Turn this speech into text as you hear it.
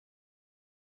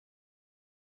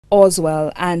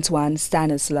Oswell Antoine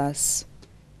Stanislas,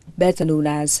 better known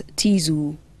as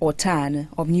Tizu or Tan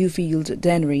of Newfield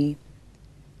Dennery,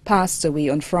 passed away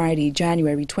on Friday,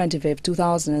 January 25,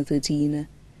 2013,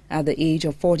 at the age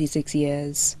of 46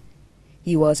 years.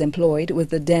 He was employed with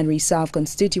the Dennery South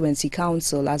Constituency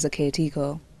Council as a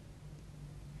caretaker.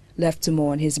 Left to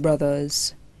mourn his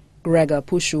brothers, Gregor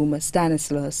Pushum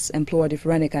Stanislas, employed with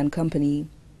Rennick and Company,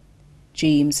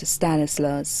 James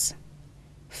Stanislas,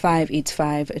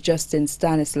 585 Justin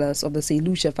Stanislas of the St.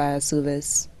 Lucia Fire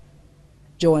Service,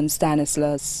 John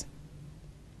Stanislas,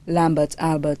 Lambert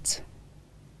Albert,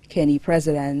 Kenny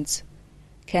President,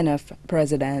 Kenneth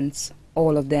President,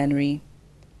 all of Dennery,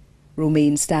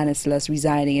 Romaine Stanislas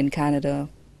residing in Canada.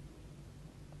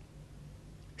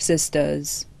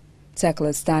 Sisters,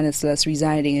 Tekla Stanislas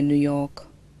residing in New York,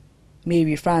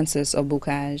 Mary Frances of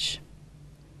Bocage.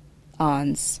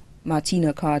 Aunts,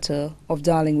 Martina Carter of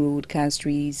Darling Road,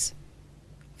 Castries,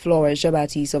 Flora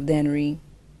Jabatis of Dennery,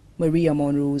 Maria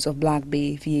Monrose of Black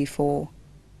Bay, VA4.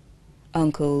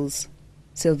 Uncles,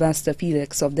 Sylvester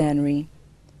Felix of Dennery,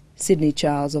 Sidney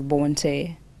Charles of Bourne.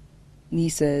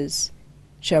 Nieces,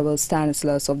 Cheryl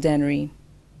Stanislas of Dennery,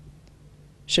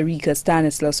 Sharika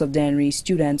Stanislas of Dennery,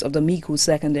 student of the Miku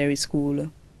Secondary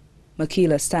School,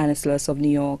 Michaela Stanislas of New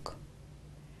York,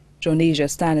 Jonasia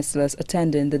Stanislas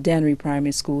attending the Dennery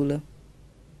Primary School,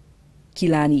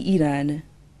 Kilani Iran,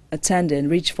 attending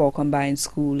Ridgefork Combined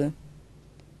School,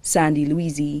 Sandy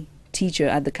Louisi, teacher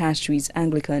at the Castries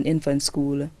Anglican Infant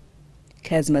School,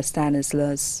 Kesma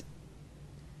Stanislas,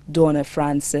 Donna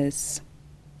Francis,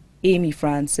 Amy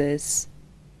Francis,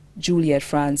 Juliet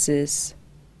Francis,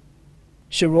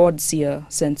 Sharodsia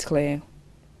St. Clair,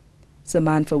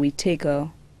 Samantha Whittaker,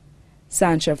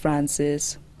 Sancha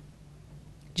Francis,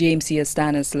 Jamesia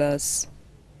Stanislas,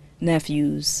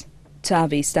 nephews,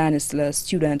 Tave Stanislas,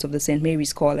 student of the St.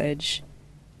 Mary's College,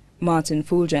 Martin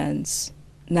Fulgence,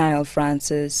 Niall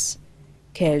Francis,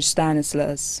 Kaj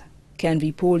Stanislas,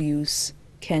 Kenvi Polius,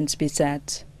 Kent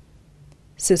Bissett.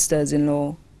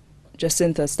 Sisters-in-law,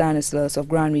 Jacinta Stanislas of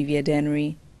Grand Riviere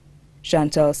Dennery,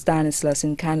 Chantal Stanislas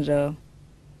in Canada,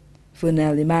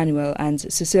 Vernell Emmanuel and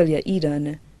Cecilia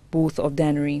Eden, both of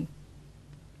Dennery.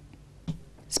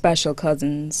 Special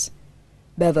cousins,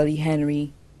 Beverly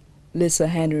Henry, Lissa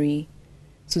Henry,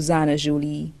 Susanna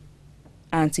Jolie,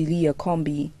 Auntie Leah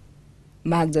Comby,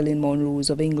 Magdalene Monrose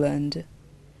of England.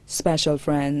 Special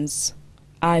friends,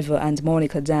 Ivor and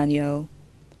Monica Daniel,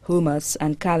 Humus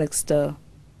and Calixter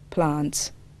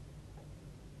Plant,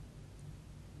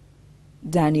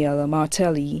 Daniela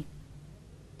Martelli,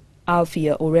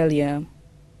 Althea Aurelia,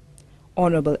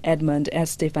 Honorable Edmund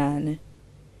Estefan,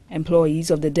 employees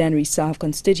of the Dennery South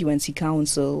Constituency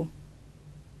Council,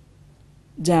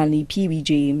 Danley Pee-wee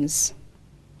James,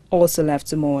 also left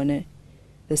to mourn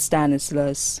the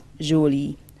Stanislas,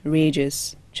 Jolie,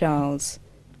 Regis, Charles,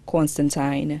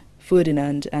 Constantine,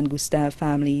 Ferdinand and Gustave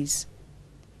families,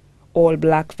 All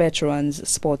Black Veterans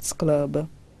Sports Club,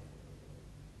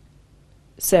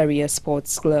 Seria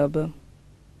Sports Club.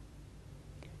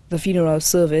 The funeral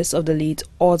service of the late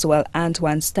Oswell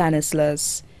Antoine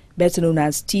Stanislas, better known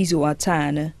as Tizu or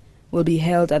Tan, will be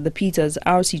held at the Peters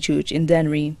RC Church in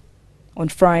Dennery on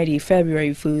Friday,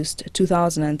 February 1st,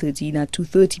 2013 at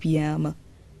 2:30 p.m.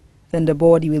 Then the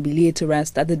body will be laid to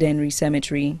rest at the Dennery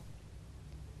Cemetery.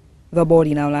 The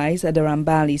body now lies at the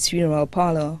Rambali's Funeral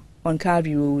Parlor on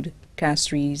Calvary Road,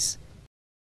 Castries.